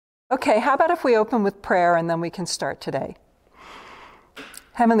Okay, how about if we open with prayer and then we can start today?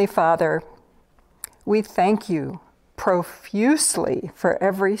 Heavenly Father, we thank you profusely for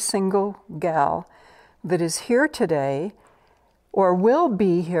every single gal that is here today or will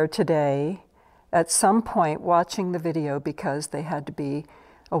be here today at some point watching the video because they had to be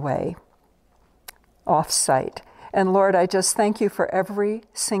away, off-site. And Lord, I just thank you for every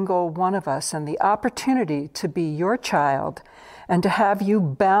single one of us and the opportunity to be your child and to have you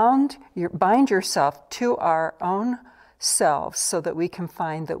bind yourself to our own selves so that we can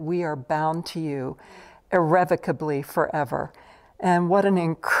find that we are bound to you irrevocably forever. And what an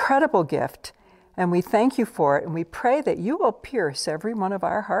incredible gift. And we thank you for it. And we pray that you will pierce every one of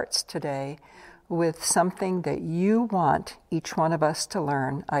our hearts today with something that you want each one of us to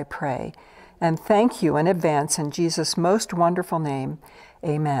learn, I pray. And thank you in advance in Jesus' most wonderful name.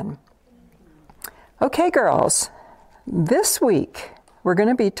 Amen. Okay, girls. This week, we're going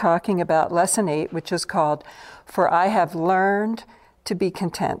to be talking about Lesson 8, which is called, For I Have Learned to Be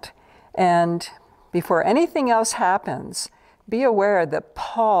Content. And before anything else happens, be aware that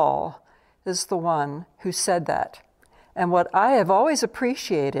Paul is the one who said that. And what I have always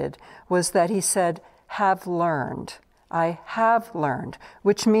appreciated was that he said, have learned. I have learned,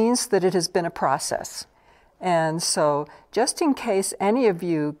 which means that it has been a process. And so just in case any of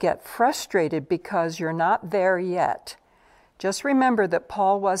you get frustrated because you're not there yet, just remember that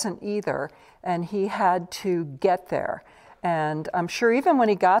Paul wasn't either, and he had to get there. And I'm sure even when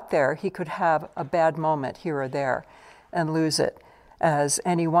he got there, he could have a bad moment here or there and lose it, as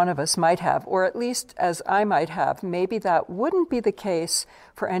any one of us might have, or at least as I might have. Maybe that wouldn't be the case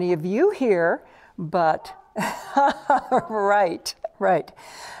for any of you here, but right.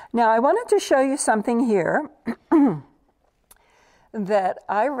 Now, I wanted to show you something here that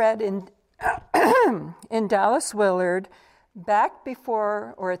I read in Dallas Willard back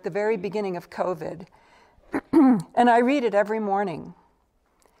before or at the very beginning of COVID. And I read it every morning.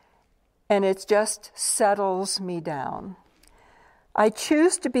 And it just settles me down. I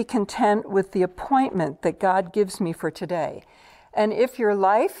choose to be content with the appointment that God gives me for today. And if your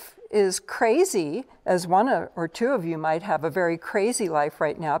life is crazy, as one or two of you might have a very crazy life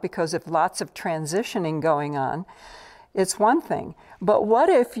right now because of lots of transitioning going on, it's one thing. But what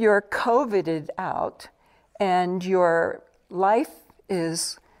if you're COVIDed out and your life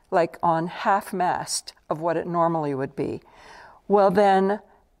is like on half-mast of what it normally would be? Well then,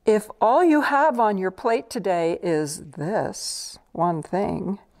 if all you have on your plate today is this one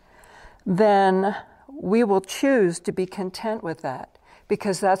thing, then we will choose to be content with that,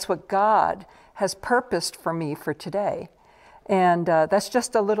 because that's what God has purposed for me for today. And that's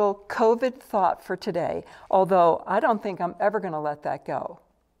just a little COVID thought for today, although I don't think I'm ever going to let that go.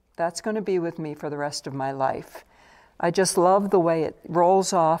 That's going to be with me for the rest of my life. I just love the way it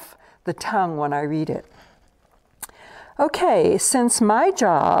rolls off the tongue when I read it. Okay, since my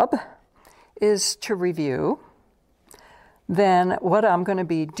job is to review, then what I'm going to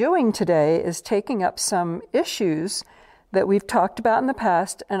be doing today is taking up some issues that we've talked about in the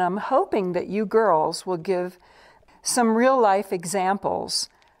past, and I'm hoping that you girls will give some real-life examples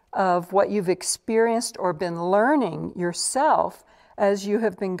of what you've experienced or been learning yourself as you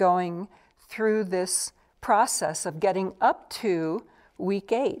have been going through this process of getting up to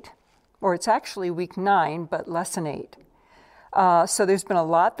week 8, or it's actually week 9, but lesson 8. So there's been a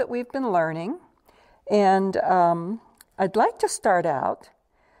lot that we've been learning, and I'd like to start out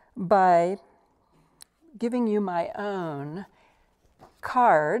by giving you my own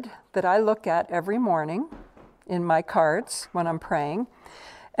card that I look at every morning in my cards when I'm praying,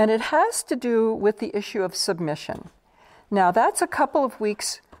 and it has to do with the issue of submission. Now, that's a couple of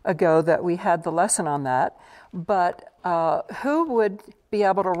weeks ago that we had the lesson on that, but who would be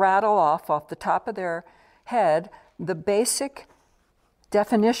able to rattle off the top of their head the basic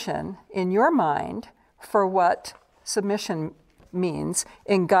definition in your mind for what submission means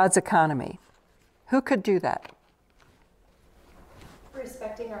in God's economy? Who could do that?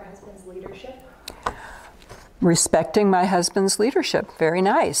 Respecting our husband's leadership. Respecting my husband's leadership. Very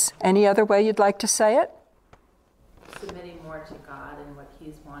nice. Any other way you'd like to say it? Submitting more to God and what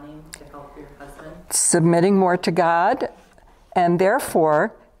He's wanting to help your husband. Submitting more to God, and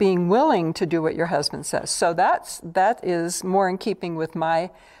therefore being willing to do what your husband says. So that is more in keeping with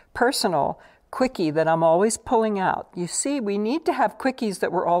my personal quickie that I'm always pulling out. You see, we need to have quickies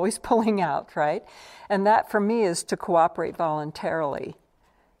that we're always pulling out, right? And that for me is to cooperate voluntarily.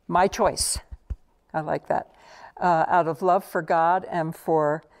 My choice. I like that. Out of love for God and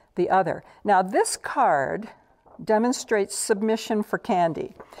for the other. Now, this card demonstrates submission for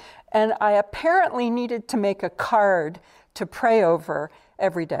Candy. And I apparently needed to make a card to pray over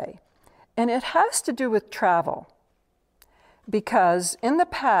every day. And it has to do with travel. Because in the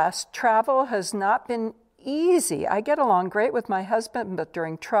past, travel has not been easy. I get along great with my husband, but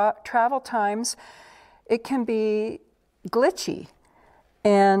during travel times, it can be glitchy.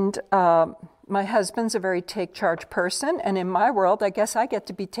 And my husband's a very take-charge person, and in my world, I guess I get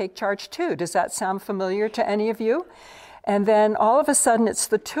to be take-charge too. Does that sound familiar to any of you? And then all of a sudden, it's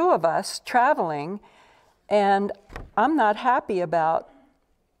the two of us traveling, and I'm not happy about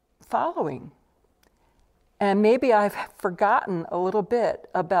following. And maybe I've forgotten a little bit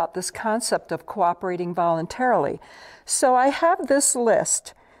about this concept of cooperating voluntarily. So I have this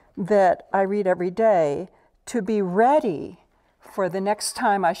list that I read every day to be ready for the next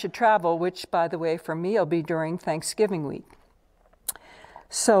time I should travel, which, by the way, for me, will be during Thanksgiving week.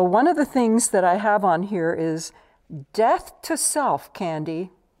 So one of the things that I have on here is death to self, Candy.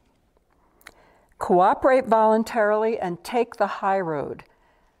 Cooperate voluntarily and take the high road.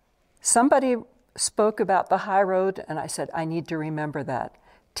 Somebody spoke about the high road, and I said, I need to remember that.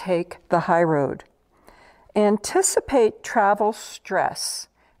 Take the high road. Anticipate travel stress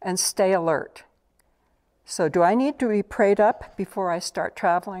and stay alert. So do I need to be prayed up before I start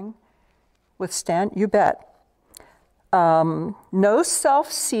traveling? Withstand? You bet. No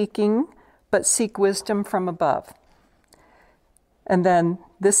self-seeking, but seek wisdom from above. And then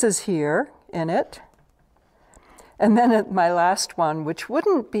this is here in it. And then my last one, which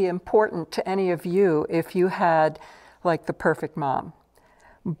wouldn't be important to any of you if you had like the perfect mom.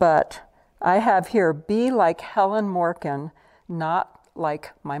 But I have here, be like Helen Morgan, not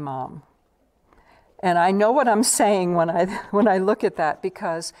like my mom. And I know what I'm saying when I look at that,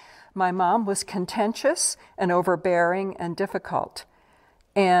 because my mom was contentious and overbearing and difficult.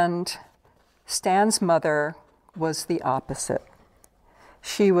 And Stan's mother was the opposite.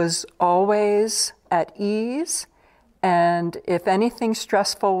 She was always at ease, and if anything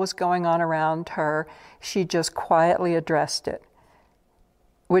stressful was going on around her, she just quietly addressed it,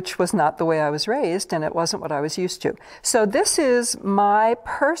 which was not the way I was raised, and it wasn't what I was used to. So this is my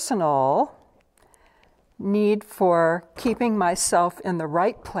personal need for keeping myself in the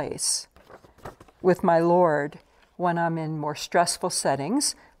right place with my Lord when I'm in more stressful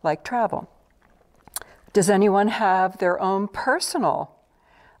settings like travel. Does anyone have their own personal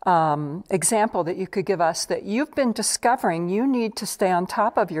example that you could give us that you've been discovering you need to stay on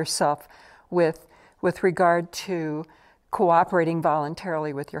top of yourself with regard to cooperating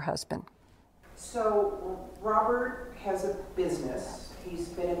voluntarily with your husband? So Robert has a business. He's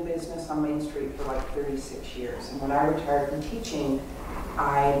been in business on Main Street for like 36 years. And when I retired from teaching,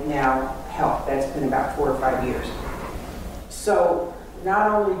 I now help. That's been about 4 or 5 years. So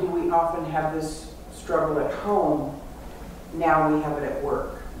not only do we often have this struggle at home, now we have it at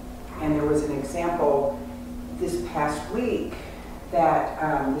work. And there was an example this past week that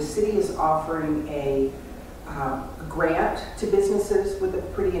the city is offering a grant to businesses with a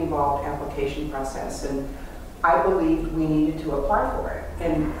pretty involved application process. And I believed we needed to apply for it.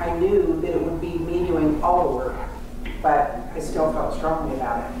 And I knew that it would be me doing all the work, but I still felt strongly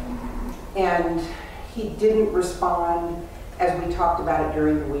about it. And he didn't respond as we talked about it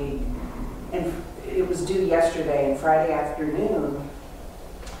during the week. And it was due yesterday, and Friday afternoon,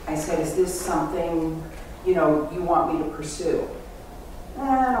 I said, is this something, you want me to pursue?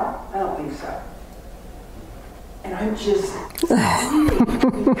 I don't think so. And I'm just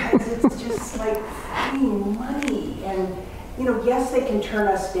fuming because it's just like free money. And, yes, they can turn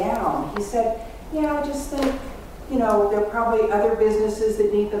us down. He said, yeah, I just think, there are probably other businesses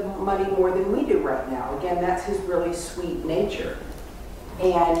that need the money more than we do right now. Again, that's his really sweet nature.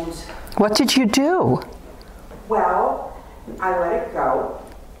 And what did you do? Well, I let it go.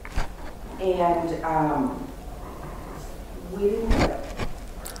 And we didn't get it.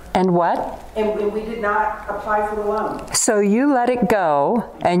 And what? And we did not apply for the loan. So you let it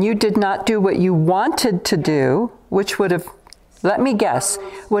go, and you did not do what you wanted to do, which would have, let me guess,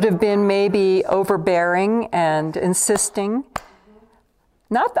 would have been maybe overbearing and insisting.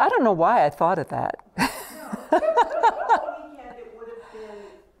 Not, I don't know why I thought of that. No. Weekend, it would have been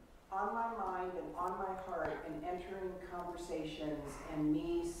on my mind and on my heart and entering conversations and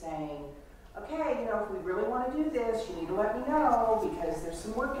me saying, okay, if we really want to do this, you need to let me know because there's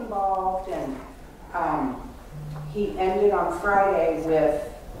some work involved. And he ended on Friday with,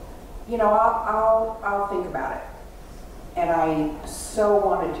 I'll think about it. And I so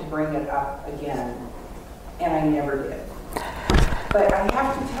wanted to bring it up again, and I never did. But I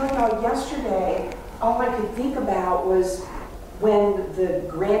have to tell y'all, yesterday, all I could think about was when the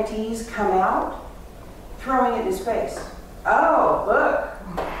grantees come out, throwing it in his face. Oh, look.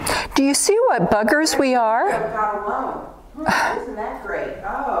 Do you see what buggers we are? I've got a loan. Isn't that great?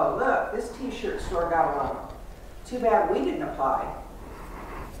 Oh, look, this t-shirt store got a loan. Too bad we didn't apply.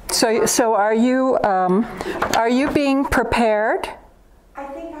 So are you being prepared? I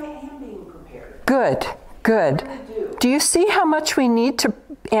think I am being prepared. Good, good. I really do. Do you see how much we need to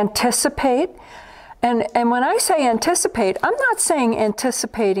anticipate? And when I say anticipate, I'm not saying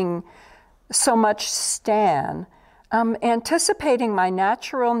anticipating so much Stan. I'm anticipating my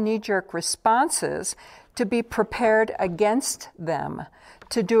natural knee-jerk responses to be prepared against them,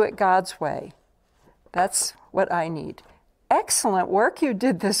 to do it God's way. That's what I need. Excellent work you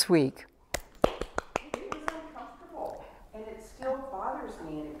did this week. It was uncomfortable, and it still bothers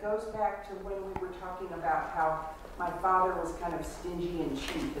me, and it goes back to when we were talking about how my father was kind of stingy and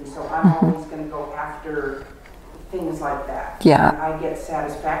cheap, and so I'm always going to go after things like that. Yeah. And I get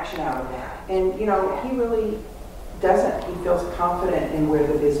satisfaction out of that. And, you know, he really doesn't. He feels confident in where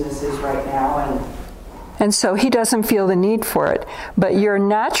the business is right now, And so he doesn't feel the need for it. But your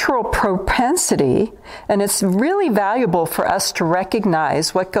natural propensity, and it's really valuable for us to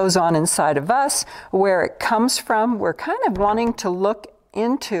recognize what goes on inside of us, where it comes from. We're kind of wanting to look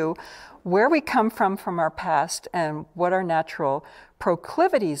into where we come from our past, and what our natural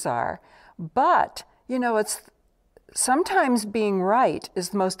proclivities are. But, you know, it's sometimes being right is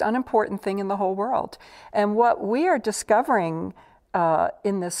the most unimportant thing in the whole world. And what we are discovering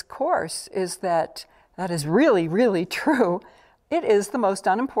in this course is that is really, really true. It is the most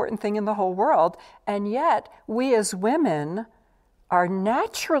unimportant thing in the whole world. And yet, we as women are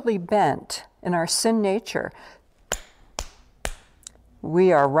naturally bent in our sin nature.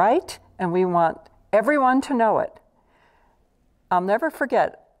 We are right, and we want everyone to know it. I'll never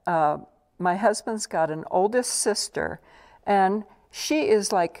forget, my husband's got an oldest sister, and she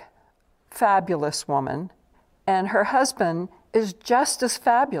is like fabulous woman, and her husband is just as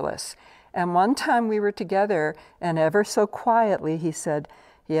fabulous. And one time we were together, and ever so quietly he said,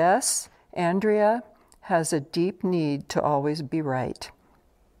 "Yes, Andrea has a deep need to always be right."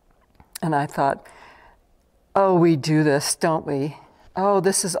 And I thought, oh, we do this, don't we? Oh,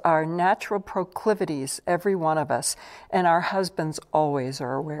 this is our natural proclivities, every one of us, and our husbands always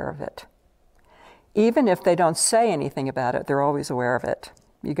are aware of it. Even if they don't say anything about it, they're always aware of it.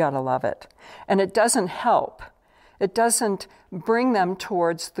 You gotta love it. And it doesn't help. It doesn't bring them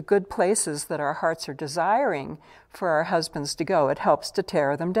towards the good places that our hearts are desiring for our husbands to go. It helps to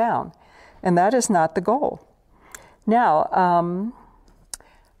tear them down. And that is not the goal. Now,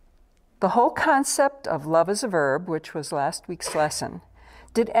 the whole concept of love as a verb, which was last week's lesson,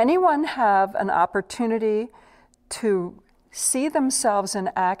 did anyone have an opportunity to see themselves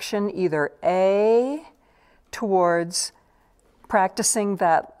in action, either A, towards practicing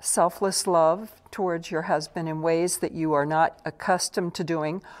that selfless love towards your husband in ways that you are not accustomed to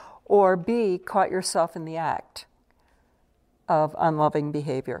doing, or B, caught yourself in the act of unloving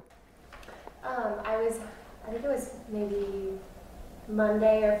behavior? I think it was maybe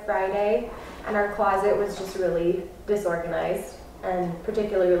Monday or Friday, and our closet was just really disorganized, and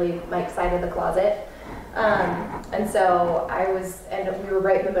particularly Mike's side of the closet. And so we were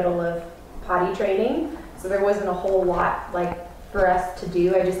right in the middle of potty training, so there wasn't a whole lot for us to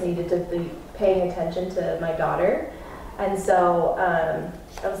do. I just needed to be paying attention to my daughter. And so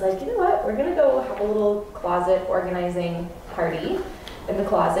I was like, you know what, we're gonna go have a little closet organizing party in the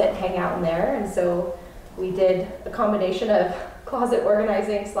closet, hang out in there. And so we did a combination of closet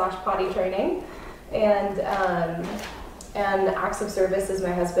organizing / potty training, and acts of service is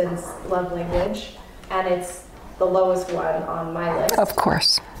my husband's love language, and it's the lowest one on my list. Of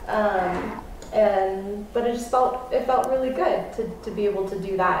course. But it felt really good to be able to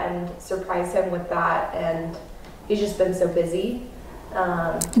do that and surprise him with that, and he's just been so busy,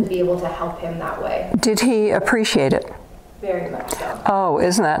 to be able to help him that way. Did he appreciate it? Very much so. Oh,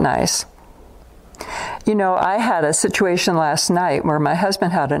 isn't that nice? You know, I had a situation last night where my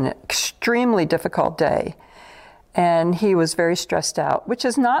husband had an extremely difficult day, and he was very stressed out, which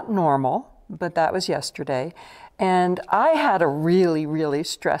is not normal, but that was yesterday. And I had a really, really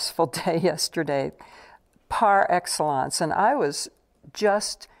stressful day yesterday, par excellence, and I was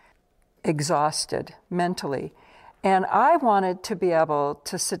just exhausted mentally. And I wanted to be able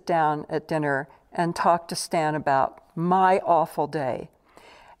to sit down at dinner and talk to Stan about my awful day.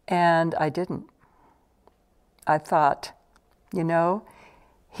 And I didn't. I thought, you know,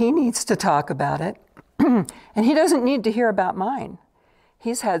 he needs to talk about it, and he doesn't need to hear about mine.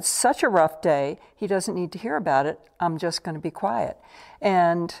 He's had such a rough day, he doesn't need to hear about it. I'm just going to be quiet.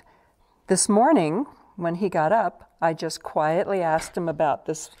 And this morning, when he got up, I just quietly asked him about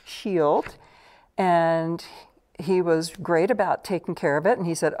this shield, and he was great about taking care of it, and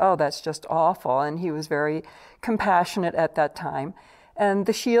he said, oh, that's just awful, and he was very compassionate at that time. And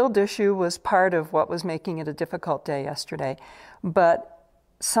the shield issue was part of what was making it a difficult day yesterday. But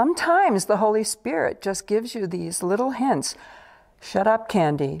sometimes the Holy Spirit just gives you these little hints. Shut up,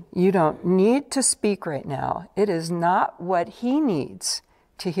 Candy. You don't need to speak right now. It is not what he needs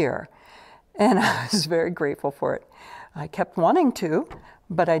to hear. And I was very grateful for it. I kept wanting to,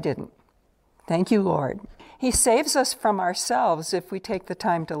 but I didn't. Thank you, Lord. He saves us from ourselves if we take the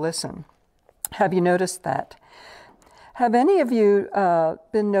time to listen. Have you noticed that? Have any of you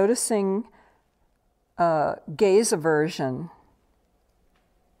been noticing gaze aversion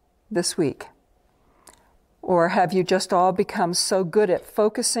this week? Or have you just all become so good at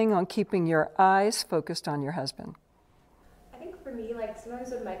focusing on keeping your eyes focused on your husband? I think for me, like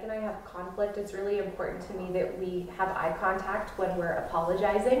sometimes when Mike and I have conflict, it's really important to me that we have eye contact when we're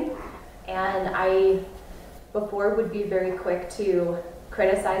apologizing. And I, before, would be very quick to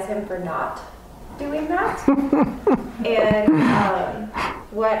criticize him for not doing that. And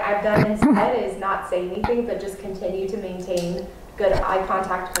what I've done instead is not say anything, but just continue to maintain good eye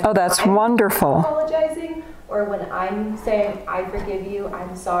contact when I'm wonderful. Apologizing, or when I'm saying, I forgive you,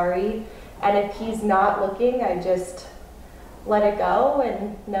 I'm sorry. And if he's not looking, I just let it go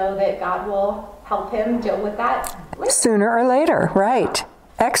and know that God will help him deal with that later. Sooner or later, right.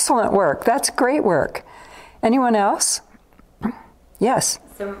 Excellent work. That's great work. Anyone else? Yes.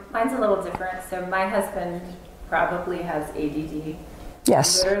 So mine's a little different. So my husband probably has ADD.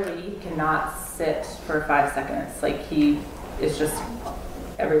 Yes. He literally cannot sit for 5 seconds. Like he is just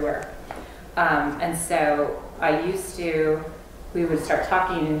everywhere. And so we would start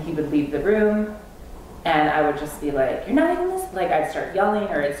talking and he would leave the room and I would just be like, you're not even listening. Like I'd start yelling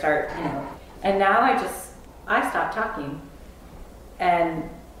or I'd start, and now I stop talking. And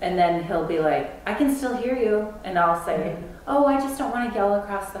then he'll be like, I can still hear you. And I'll say, oh, I just don't want to yell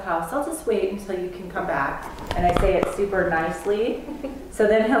across the house. I'll just wait until you can come back. And I say it super nicely. So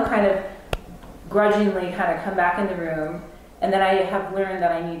then he'll kind of grudgingly kind of come back in the room. And then I have learned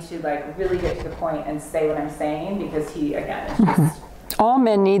that I need to like really get to the point and say what I'm saying because he, again, is just... All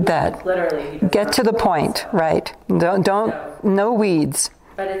men need that. Literally. Get to the point, right. No weeds.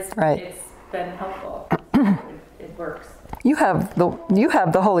 But it's been helpful. It works. You have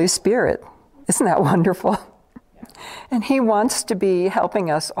the Holy Spirit. Isn't that wonderful? Yeah. And he wants to be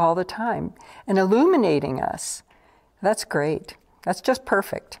helping us all the time and illuminating us. That's great. That's just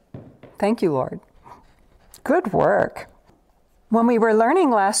perfect. Thank you, Lord. Good work. When we were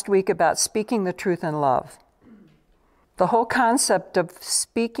learning last week about speaking the truth in love, the whole concept of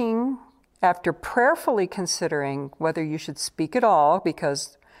speaking after prayerfully considering whether you should speak at all,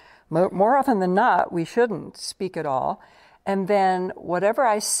 because more often than not, we shouldn't speak at all. And then whatever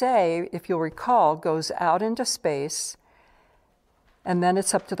I say, if you'll recall, goes out into space, and then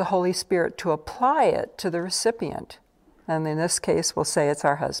it's up to the Holy Spirit to apply it to the recipient. And in this case, we'll say it's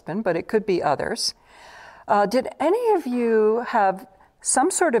our husband, but it could be others. Did any of you have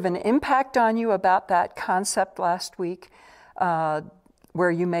some sort of an impact on you about that concept last week,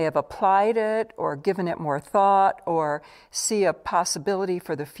 where you may have applied it or given it more thought or see a possibility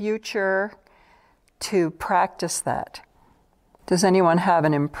for the future to practice that? Does anyone have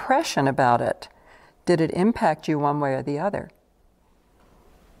an impression about it? Did it impact you one way or the other?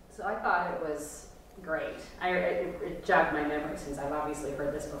 So I thought it was great. It jogged my memory since I've obviously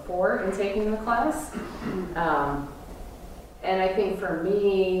heard this before in taking the class. And I think for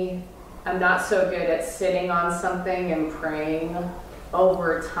me, I'm not so good at sitting on something and praying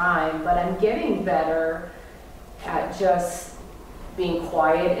over time, but I'm getting better at just being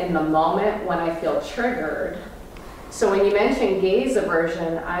quiet in the moment when I feel triggered. So when you mentioned gaze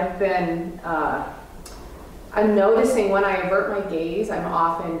aversion, I'm noticing when I avert my gaze, I'm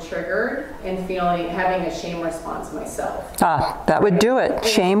often triggered and having a shame response myself. That would do it.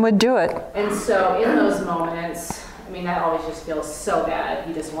 Shame would do it. And so in those moments, that always just feels so bad.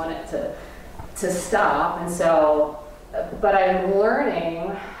 You just want it to stop. And so, but I'm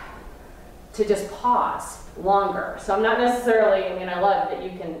learning to just pause longer. So I'm not necessarily, I love that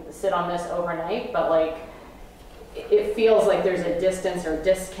you can sit on this overnight, but like, it feels like there's a distance or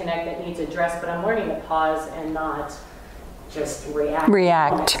disconnect that needs addressed, but I'm learning to pause and not just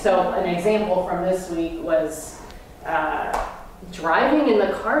react. So an example from this week was driving in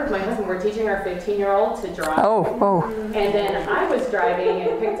the car with my husband. We're teaching our 15-year-old to drive. Oh. And then I was driving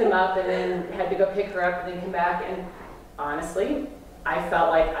and picked him up and then had to go pick her up and then come back. And honestly, I felt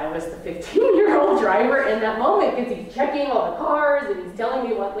like I was the 15-year-old driver in that moment because he's checking all the cars and he's telling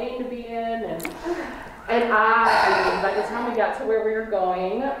me what lane to be in. And by the time we got to where we were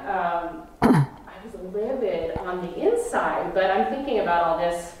going, I was livid on the inside, but I'm thinking about all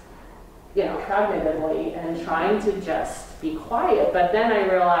this, cognitively and trying to just be quiet. But then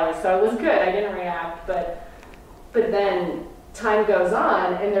I realized, so it was good, I didn't react, but then time goes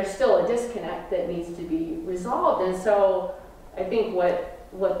on and there's still a disconnect that needs to be resolved. And so I think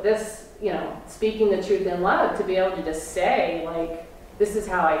what this, speaking the truth in love, to be able to just say, like, this is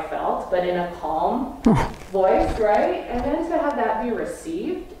how I felt, but in a calm voice, right? And then to have that be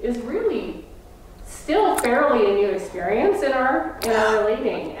received is really still fairly a new experience in our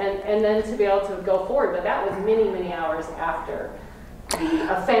relating, and then to be able to go forward. But that was many, many hours after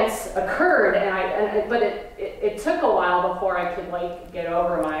the offense occurred, but it took a while before I could get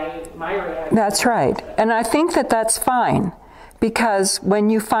over my reaction. That's right. And I think that that's fine, because when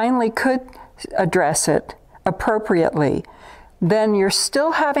you finally could address it appropriately, then you're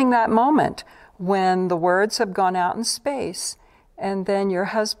still having that moment when the words have gone out in space, and then your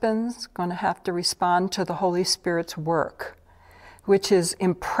husband's going to have to respond to the Holy Spirit's work, which is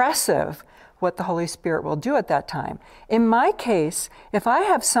impressive what the Holy Spirit will do at that time. In my case, if I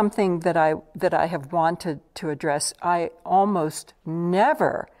have something that I have wanted to address, I almost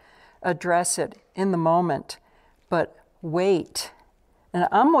never address it in the moment, but wait. And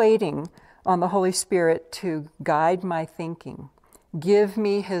I'm waiting on the Holy Spirit to guide my thinking, give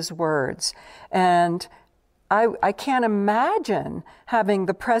me His words. And I can't imagine having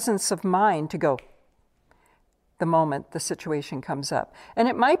the presence of mind to go the moment the situation comes up. And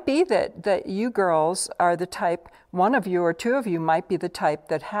it might be that you girls are the type, one of you or two of you might be the type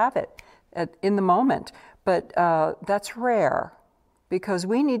that have it in the moment. But that's rare, because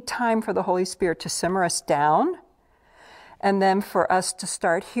we need time for the Holy Spirit to simmer us down, and then for us to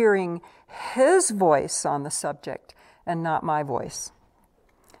start hearing His voice on the subject and not my voice.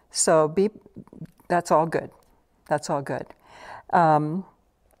 So that's all good. That's all good.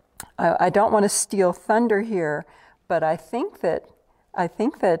 I don't want to steal thunder here, but I think that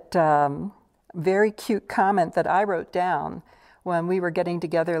very cute comment that I wrote down when we were getting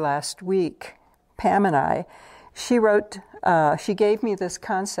together last week, Pam and I, she gave me this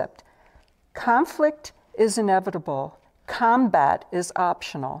concept: conflict is inevitable, combat is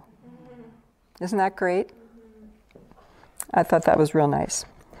optional. Isn't that great? I thought that was real nice.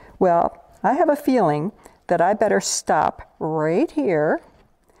 Well, I have a feeling that I better stop right here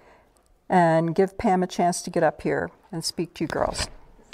and give Pam a chance to get up here and speak to you girls.